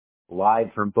Live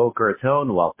from Boca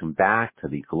Raton, welcome back to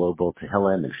the Global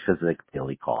Tehillim and Chizik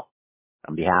Daily Call.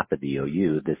 On behalf of the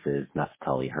OU, this is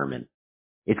Naftali Herman.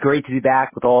 It's great to be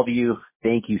back with all of you.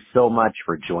 Thank you so much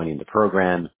for joining the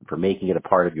program, for making it a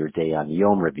part of your day on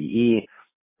Yom Rabbi,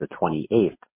 the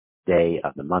 28th day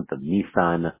of the month of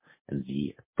Nisan and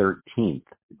the 13th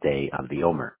day of the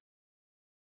Omer.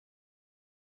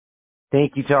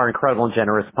 Thank you to our incredible and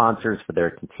generous sponsors for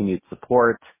their continued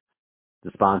support. To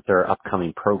sponsor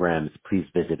upcoming programs, please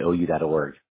visit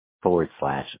ou.org/call.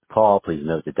 Please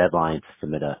note the deadline to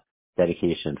submit a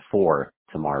dedication for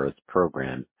tomorrow's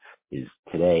program is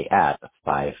today at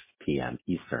 5 p.m.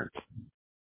 Eastern.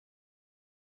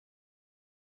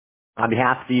 On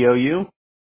behalf of the OU,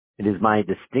 it is my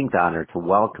distinct honor to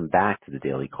welcome back to the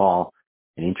Daily Call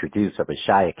and introduce Rabbi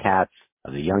Shaya Katz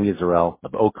of the Young Israel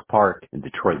of Oak Park in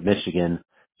Detroit, Michigan,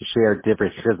 to share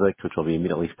Divrei Chizik, which will be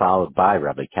immediately followed by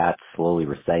Rabbi Katz slowly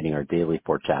reciting our daily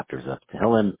 4 chapters of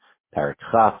Tehillim, Parak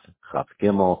Chaf, Chaf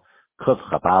Gimel, Kuf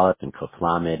Chaf Aleph, and Kuf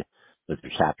Lamed. Those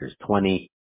are chapters 20,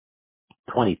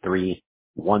 23,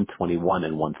 121,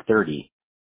 and 130.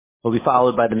 Will be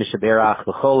followed by the Mishaberach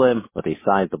L'cholim with a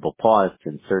sizable pause to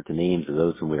insert the names of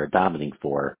those whom we are davening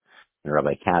for, and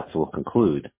Rabbi Katz will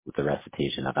conclude with the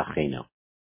recitation of Achenu.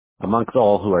 Amongst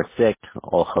all who are sick,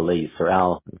 all Chalei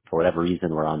Yisrael, for whatever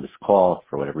reason we're on this call,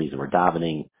 for whatever reason we're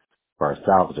davening, for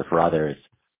ourselves or for others,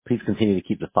 please continue to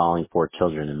keep the following 4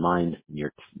 children in mind in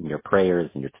your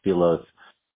prayers and your tefillos.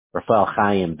 Rafael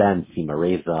Chaim ben Sima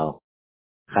Rezel,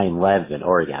 Chaim Lev ben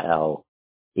Or Yael,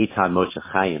 Eitan Moshe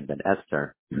Chaim ben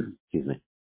Esther, and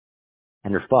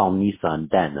Rafael Nisan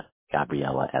ben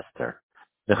Gabriela Esther.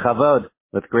 The Chavod,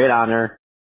 with great honor,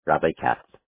 Rabbi Katz.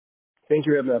 Thank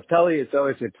you, Rabbi Naftali. It's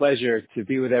always a pleasure to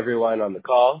be with everyone on the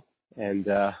call, and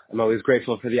I'm always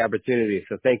grateful for the opportunity,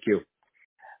 so thank you.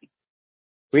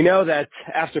 We know that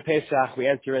after Pesach, we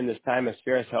enter in this time of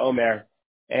Sfiras HaOmer,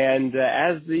 and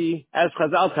as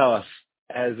Chazal tell us,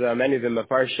 as many of the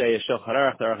Mefarshei Shulchan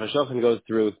Aruch, the Aruch HaShulchan goes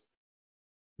through,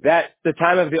 that the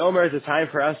time of the Omer is a time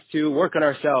for us to work on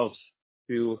ourselves,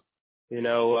 to,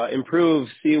 improve,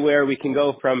 see where we can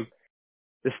go from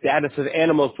the status of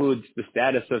animal foods, the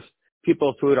status of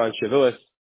people food on Shavuos.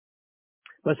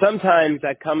 But sometimes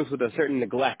that comes with a certain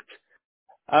neglect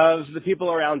of the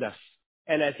people around us.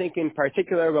 And I think in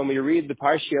particular when we read the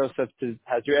Parshios of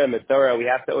Hazria and Torah, we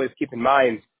have to always keep in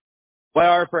mind what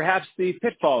are perhaps the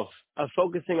pitfalls of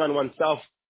focusing on oneself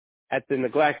at the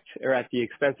neglect or at the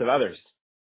expense of others.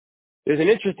 There's an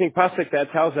interesting pasuk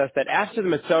that tells us that after the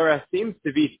Metzorah seems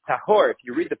to be tahor. If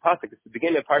you read the pasuk, it's the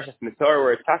beginning of Parshas Metzorah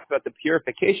where it talks about the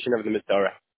purification of the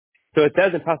Metzorah. So it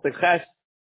says in pasuk Ches,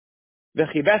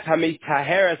 "V'chibes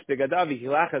hamitaheres begadav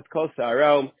v'hilachas kol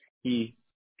sa'aro." He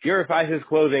purifies his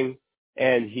clothing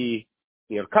and he,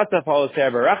 cuts off all his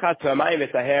hair. V'rachat v'amayim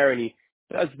v'taher, and he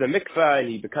does the mikvah and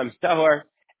he becomes tahor.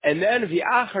 And then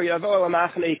v'achar yavo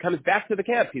l'machane, he comes back to the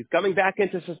camp. He's coming back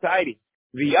into society.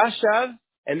 V'yashav,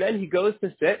 and then he goes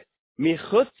to sit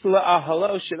michutz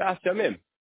la'ahalo shivas yamim.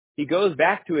 He goes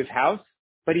back to his house,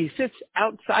 but he sits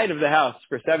outside of the house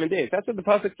for 7 days. That's what the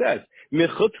pasuk says.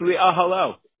 Michutz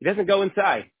li'ahalo. He doesn't go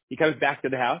inside. He comes back to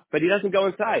the house, but he doesn't go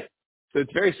inside. So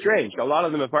it's very strange. A lot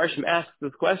of the Mefarshim ask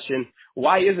this question,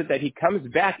 why is it that he comes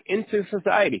back into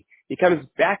society? He comes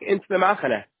back into the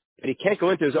machana, but he can't go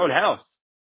into his own house.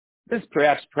 This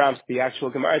perhaps prompts the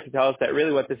actual Gemara to tell us that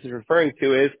really what this is referring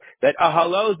to is that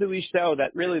ahalo zu ishto,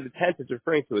 that really the tent is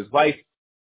referring to his wife,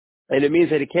 and it means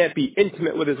that he can't be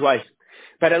intimate with his wife.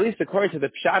 But at least according to the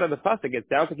pshat of the pasuk, it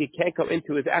sounds like he can't go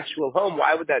into his actual home.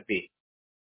 Why would that be?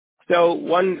 So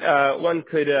one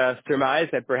could surmise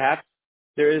that perhaps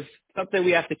there is something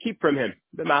we have to keep from him.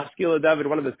 The Maskila David,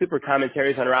 one of the super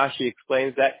commentaries on Rashi,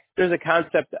 explains that there's a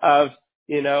concept of,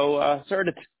 sort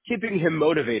of keeping him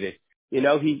motivated.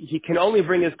 He can only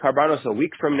bring his karbanos a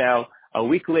week from now, a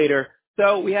week later.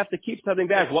 So we have to keep something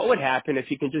back. What would happen if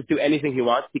he can just do anything he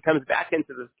wants? He comes back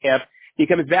into this camp. He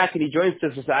comes back and he joins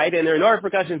the society, and there are no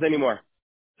repercussions anymore.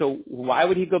 So why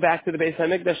would he go back to the Beis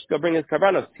HaMikdash to go bring his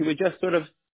karbanos? He would just sort of,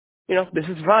 this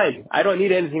is fine. I don't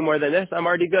need anything more than this. I'm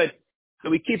already good. So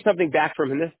we keep something back from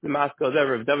him. This, the Moscow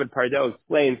Dever of David Pardo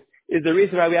explains, is the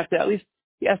reason why we have to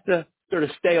he has to sort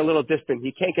of stay a little distant.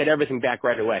 He can't get everything back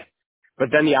right away. But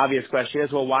then the obvious question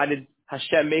is, well, why did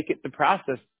Hashem make it the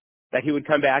process that he would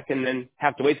come back and then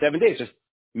have to wait 7 days? Just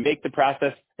make the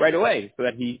process right away so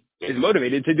that he is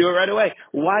motivated to do it right away.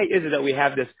 Why is it that we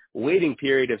have this waiting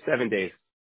period of 7 days?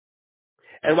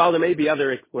 And while there may be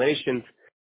other explanations,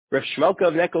 Rav Shmulka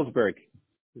of Neckelsburg,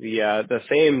 the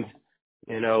famed,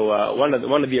 one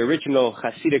of the original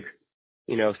Hasidic,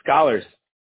 scholars,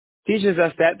 teaches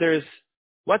us that there's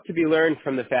what to be learned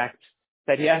from the fact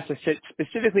that he has to sit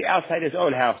specifically outside his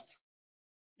own house.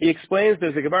 He explains,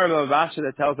 there's a Gemara in Bava Basra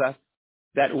that tells us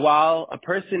that while a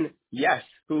person, yes,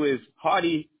 who is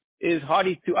haughty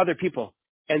to other people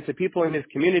and to people in his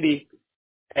community,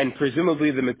 and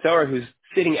presumably the Mitzvah who's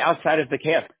sitting outside of the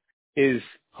camp is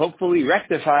hopefully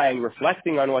rectifying,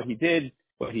 reflecting on what he did,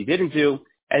 what he didn't do,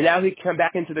 and now he can come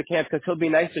back into the camp because he'll be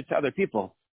nicer to other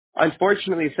people.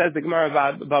 Unfortunately, says the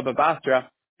Gemara Bava Basra,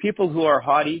 people who are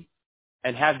haughty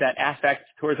and have that affect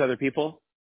towards other people,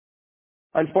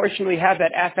 unfortunately have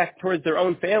that affect towards their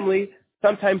own family,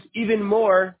 sometimes even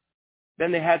more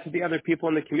than they had to the other people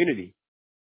in the community.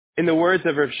 In the words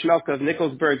of Rav Shmelka of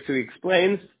Nikolsburg, who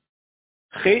explains,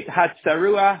 Chet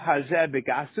hatzarua hazeh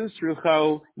begasus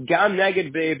rucho gam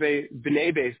neged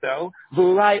b'nei beso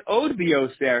v'ulai od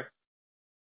b'yoser,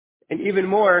 and even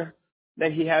more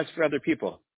than he has for other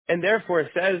people. And therefore,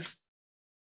 says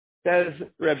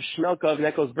Rav Shmelka of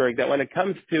Nikolsburg, that when it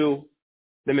comes to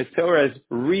the Mitzorah's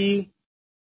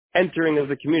re-entering of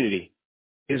the community,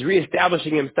 his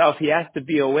reestablishing himself, he has to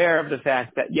be aware of the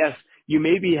fact that, yes, you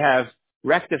maybe have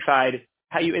rectified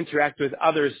how you interact with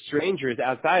other strangers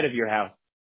outside of your house,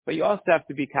 but you also have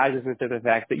to be cognizant of the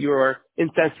fact that you are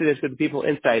insensitive to the people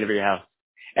inside of your house.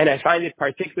 And I find it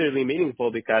particularly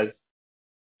meaningful because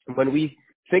when we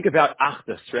think about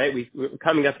Achdus, right? We're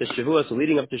coming up to Shavuos,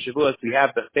 leading up to Shavuos, we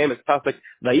have the famous topic,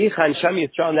 Vayichan Sham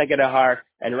Yisrael Neged Ahar,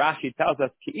 and Rashi tells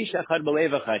us, Ki ish echad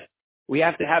b'lev echad. We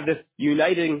have to have this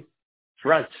uniting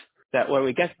front, that when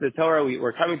we get to the Torah,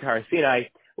 we're coming to Har Sinai,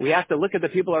 we have to look at the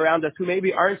people around us who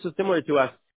maybe aren't so similar to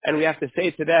us, and we have to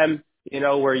say to them,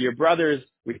 we're your brothers,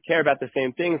 we care about the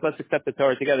same things, let's accept the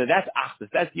Torah together. That's Achdus,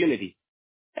 that's unity.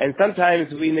 And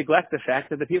sometimes we neglect the fact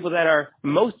that the people that are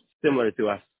most similar to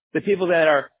us, the people that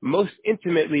are most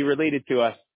intimately related to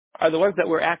us, are the ones that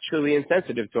we're actually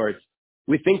insensitive towards.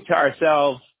 We think to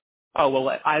ourselves, oh,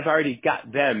 well, I've already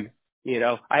got them,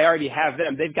 I already have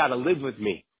them, they've got to live with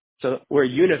me. So we're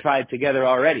unified together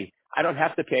already. I don't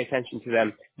have to pay attention to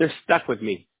them. They're stuck with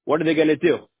me. What are they going to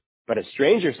do? But a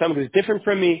stranger, someone who's different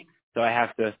from me, so I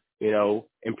have to,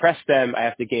 impress them. I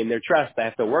have to gain their trust. I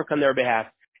have to work on their behalf.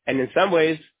 And in some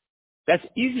ways, that's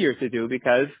easier to do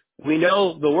because we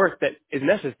know the work that is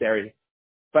necessary.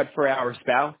 But for our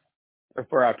spouse, or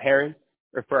for our parents,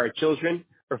 or for our children,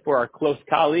 or for our close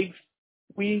colleagues,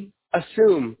 we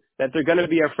assume that they're going to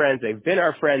be our friends. They've been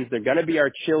our friends. They're going to be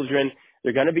our children.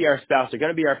 They're going to be our spouse. They're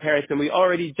going to be our parents. And we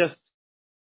already just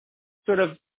sort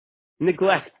of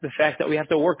neglect the fact that we have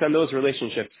to work on those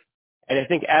relationships. And I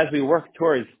think as we work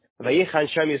towards Vayichan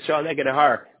Sham Yisrael Neged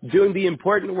Ahar, doing the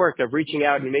important work of reaching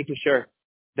out and making sure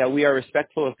that we are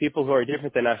respectful of people who are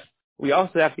different than us, we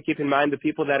also have to keep in mind the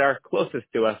people that are closest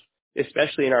to us,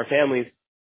 especially in our families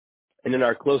and in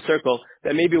our close circle,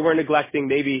 that maybe we're neglecting,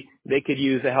 maybe they could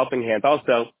use a helping hand.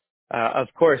 Also, of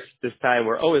course, this time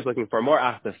we're always looking for more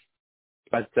Achdus,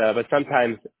 but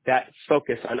sometimes that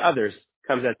focus on others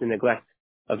comes at the neglect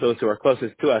of those who are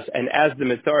closest to us. And as the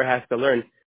Mitzvah has to learn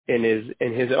in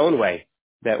his own way,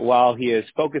 that while he is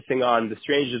focusing on the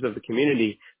strangers of the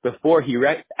community,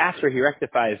 after he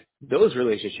rectifies those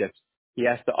relationships, he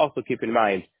has to also keep in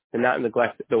mind to not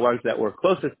neglect the ones that were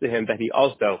closest to him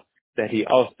that he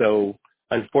also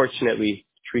unfortunately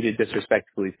treated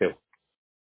disrespectfully too.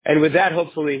 And with that,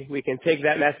 hopefully, we can take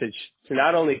that message to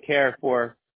not only care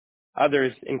for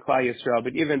others in Klal Yisrael,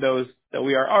 but even those that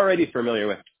we are already familiar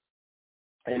with.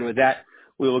 And with that,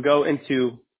 we will go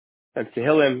into some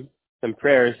Tehillim, some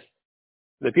prayers,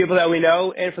 for the people that we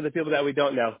know and for the people that we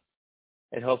don't know.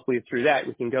 And hopefully through that,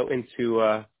 we can go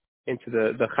into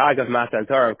the Chag of Matan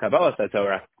Torah, of Kabbalas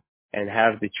HaTorah, and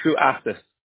have the true Achdus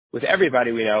with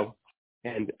everybody we know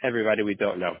and everybody we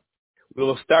don't know. We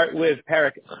will start with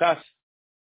Perek Chaf,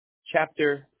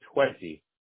 chapter 20.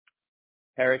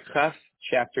 Perek Chaf,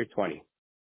 chapter 20.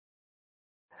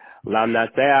 Lam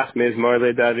Natseach Mizmor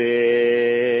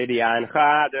LeDavid,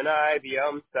 Yancha Adonai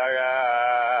B'yom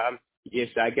Tzara,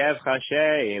 Yishagev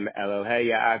Hashem Elohei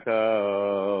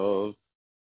Yaakov,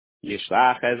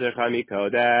 Yishlach Ezercha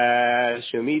Mikodesh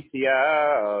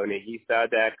Umitzion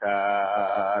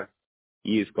Yisadeka,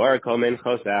 Yizkor Kol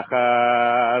Minchosecha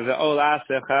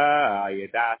Ve'olasecha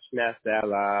Yedash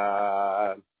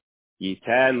Nesela,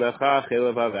 Yiten Lecha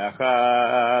Chilvavecha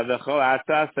V'chol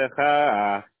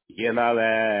Atzasecha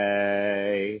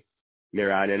Yimalei,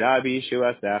 Miran Abi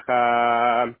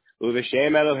Shuasecha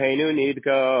Uv'Shem Eloheinu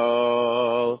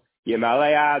Nidkol,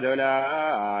 Yimalei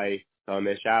Adonai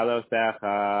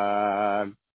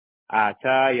Tomishalosecha,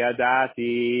 Ata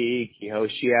Yadati Ki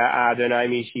Hoshia Adonai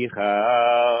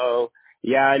Mishicho,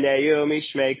 Yaneu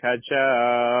Mishmei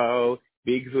Kadsho,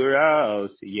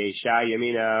 Bigvuros Yesha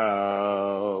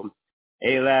Yamino,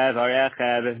 Ele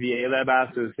varechev v'ele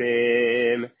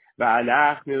basusim,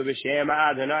 v'anachnu b'shem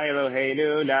Adonai Eloheinu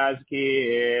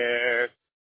nazkir.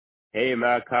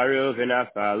 Hema karu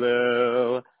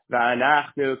v'nafalu,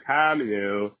 v'anachnu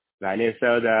kamnu,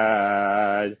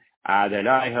 v'nisodad.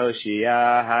 Adonai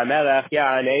Hoshia HaMelech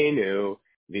Yaneinu,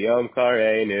 v'yom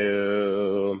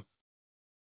koreinu.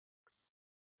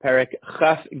 Perek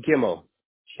Chaf Gimel,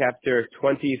 chapter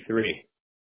 23.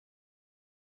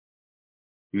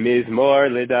 Mizmor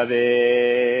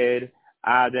LeDavid,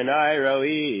 Adonai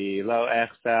Roi Lo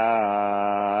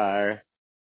Echsar.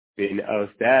 Bin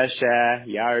Ostesha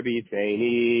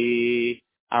Yarbiteni,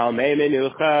 Al Me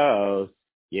Menuchos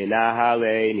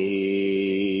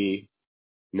Yenahaleni.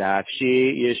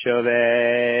 Nafshi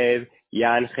Yeshovev,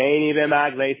 Yancheni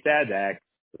B'maglei Sedek,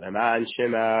 Leman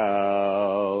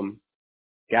Shemo.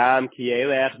 Gam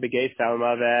Kielech B'gei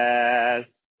Salmaves,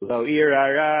 Lo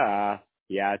Irara,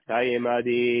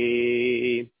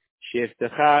 Yatayimadi.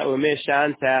 Shiftecha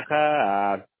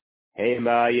Umishantecha,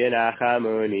 Hema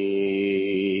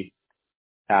Yenachamuni.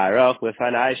 Taroch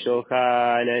Lefanai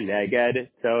Shulchan, Neged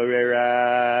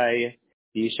Torirai.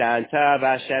 Dishanta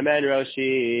Vashemen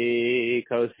Roshi,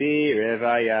 Kosi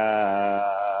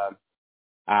Rivaya.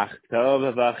 Ach Tov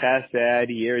V'chesed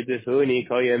Yirdefuni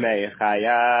Kol Yemei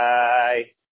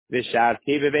Chayai.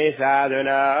 V'shavti B'beis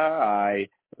Adonai,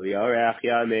 Liorech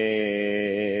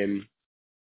Yamim.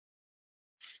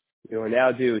 We will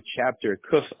now do chapter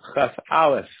Kuf Chaf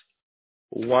Aleph,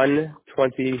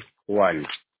 121.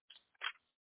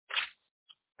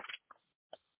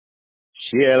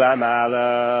 Shir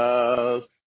Lamalos,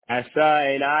 Asa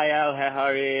Enayel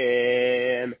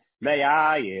Heharim,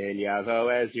 Me'ayin Yavo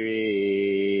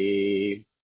Ezri.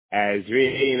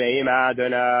 Ezri Me'im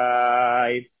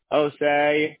Adonai,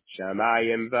 Osei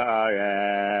Shamayim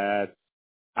V'aretz.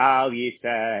 Al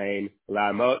Yitain,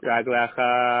 Lamot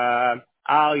Raglecha,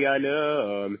 Al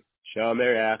Yanum,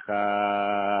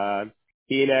 Shomerecha.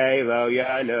 Hine Lo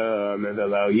Yanum,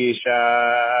 V'lo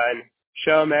Yishan,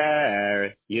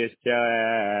 Shomer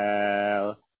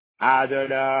Yisrael.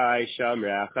 Adonai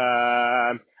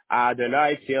Shomrecha,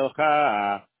 Adonai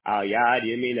Tzilcha, Al Yad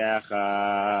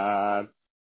Yeminecha.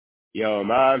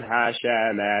 Yomam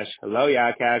Hashemesh Lo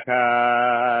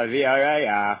Yakeka,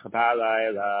 V'yareach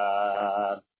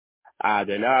Balayla.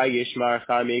 Adonai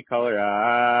Yishmarcha Mikol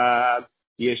Ra,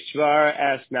 Yishvar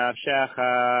Es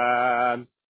Nafshecha.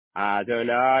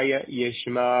 Adonai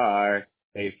Yishmar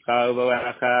Eifcha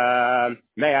V'lecha,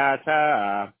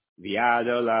 Me'ata V'yad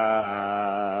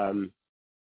Olam.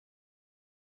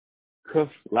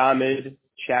 Kuf Lamed,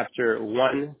 chapter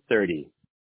 130.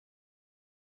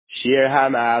 Shir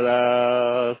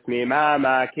Hamalos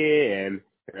Mimamakim,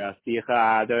 Rasicha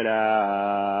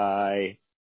Adonai.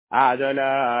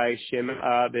 Adonai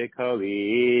Shim'a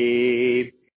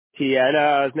B'Koli, Tiena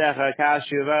Oznecha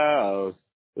Kashuvos,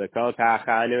 L'Kol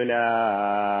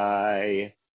Tachanunai.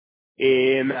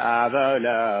 Im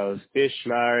Avonos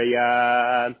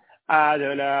Tishmariyam,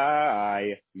 Adonai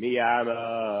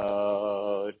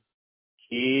Miyamod.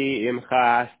 Ki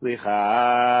Imcha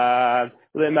Slicha,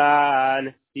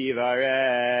 L'man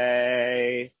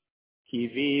Tivarei. Ki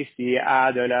Visi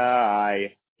Adonai,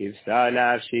 Kivsa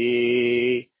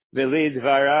Nafshi,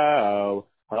 V'lidvaro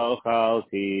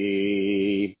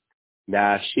Holchalti.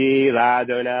 Nafshi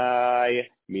L'Adonai,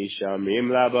 Mishamrim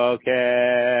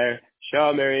Laboker,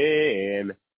 Shomerim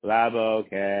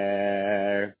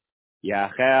Laboker.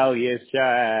 Yachel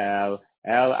Yisrael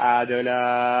El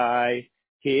Adonai,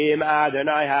 Kim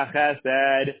Adonai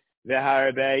HaChesed,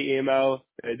 V'harbe Imo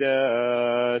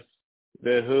Pedus.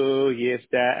 V'hu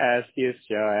Yifta Es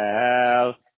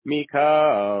Yisrael,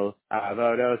 Mikol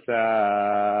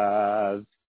Avodosav.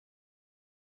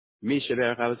 Misha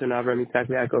Berach Avot Avram Yitzchak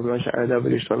Yaakov Moshe Arda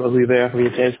V'Yishmael Levi Berach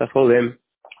V'Yitzeis V'Cholim.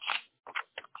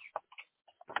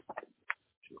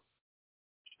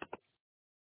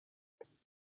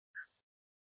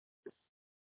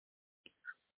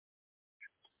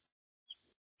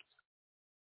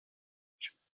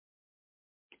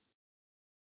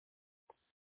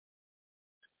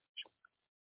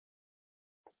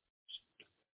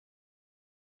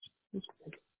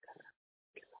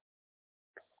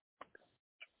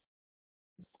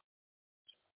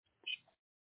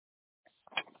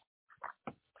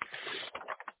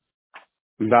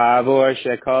 Bavor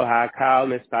Shekol Hakal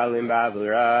Mispalim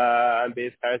Bavura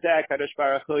Bizkarzeh Kadosh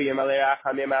Baruch Hu Yimalei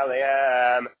Rachamim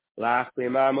Aleim Lach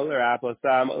Limam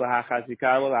Ularaposam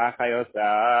Ulachazikam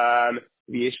Ulachayosam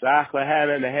V'yishlach Lehem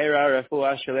Mehera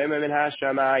Refuah Shalema Min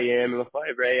Hashamayim L'chol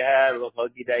Ivreihem L'chol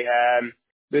Gideihem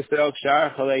B'sok Shar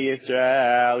Cholei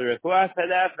Yisrael Refuah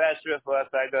Sanefesh Refuah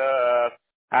Saguf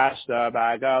Hashta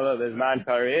ba'agala v'zman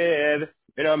karev,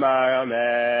 v'nomar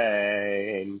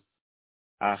amen.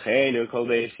 Achenu kol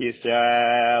beis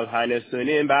Yisrael,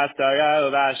 hanesunim b'asara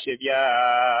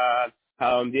u'v'ashivya,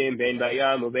 ha'omdim bein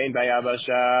bayam u'bein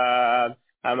bayabasha,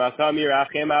 ha'makam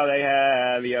yirachem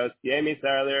aleihem, v'yotziem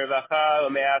Yisrael l'revacha,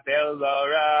 u'me'afel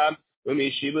l'oram,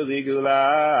 u'mishibu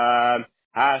l'igulam,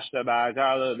 hashta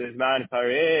ba'agala v'zman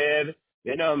karev,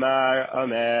 v'nomar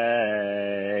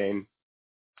amen.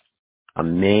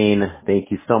 Amen.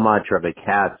 Thank you so much, Rabbi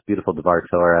Katz. Beautiful Devar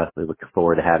Torah. We look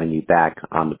forward to having you back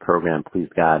on the program, please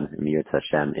God, and Mir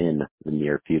Hashem, in the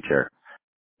near future.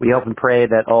 We hope and pray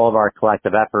that all of our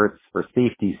collective efforts for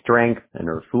safety, strength, and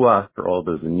refuah for all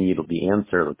those in need will be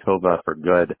answered, Latova, for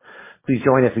good. Please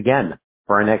join us again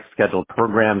for our next scheduled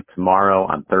program tomorrow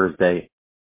on Thursday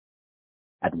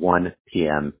at 1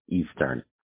 p.m. Eastern.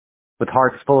 With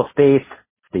hearts full of faith,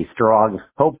 stay strong,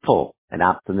 hopeful, and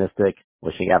optimistic,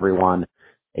 wishing everyone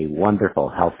a wonderful,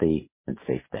 healthy, and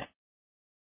safe day.